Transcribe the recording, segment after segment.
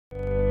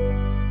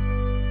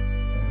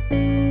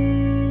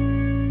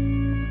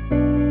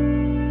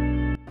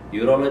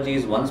urology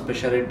is one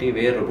specialty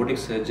where robotic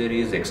surgery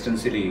is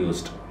extensively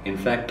used. In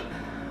fact,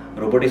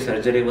 robotic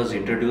surgery was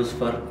introduced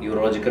for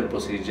urological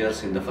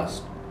procedures in the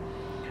first.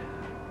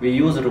 We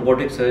use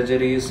robotic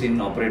surgeries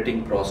in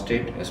operating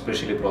prostate,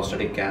 especially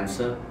prostatic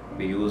cancer.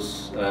 We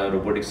use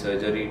robotic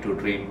surgery to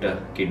treat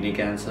kidney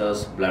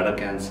cancers, bladder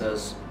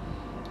cancers.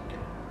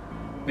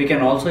 We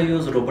can also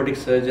use robotic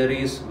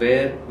surgeries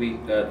where we,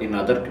 in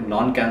other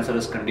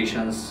non-cancerous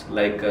conditions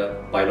like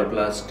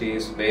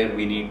pyeloplasties, where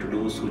we need to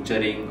do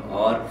suturing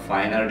or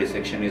finer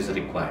dissection is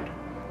required.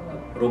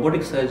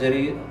 Robotic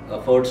surgery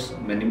affords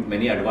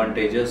many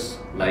advantages,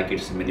 like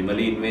it's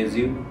minimally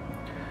invasive.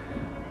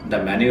 The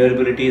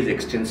maneuverability is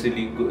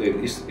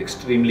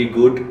extremely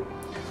good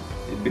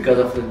because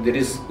of there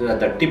is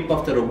the tip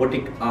of the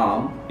robotic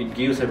arm. It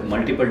gives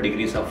multiple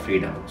degrees of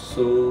freedom,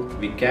 so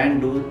we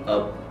can do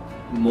a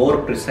more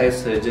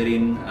precise surgery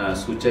in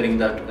suturing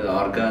the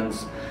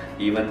organs,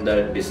 even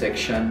the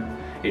dissection.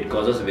 It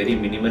causes very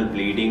minimal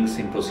bleedings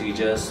in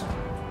procedures.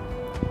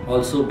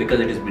 Also, because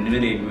it is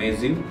minimally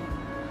invasive,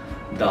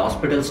 the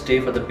hospital stay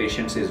for the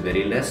patients is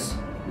very less.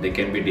 They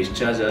can be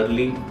discharged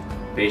early.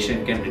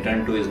 Patient can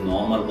return to his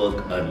normal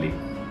work early.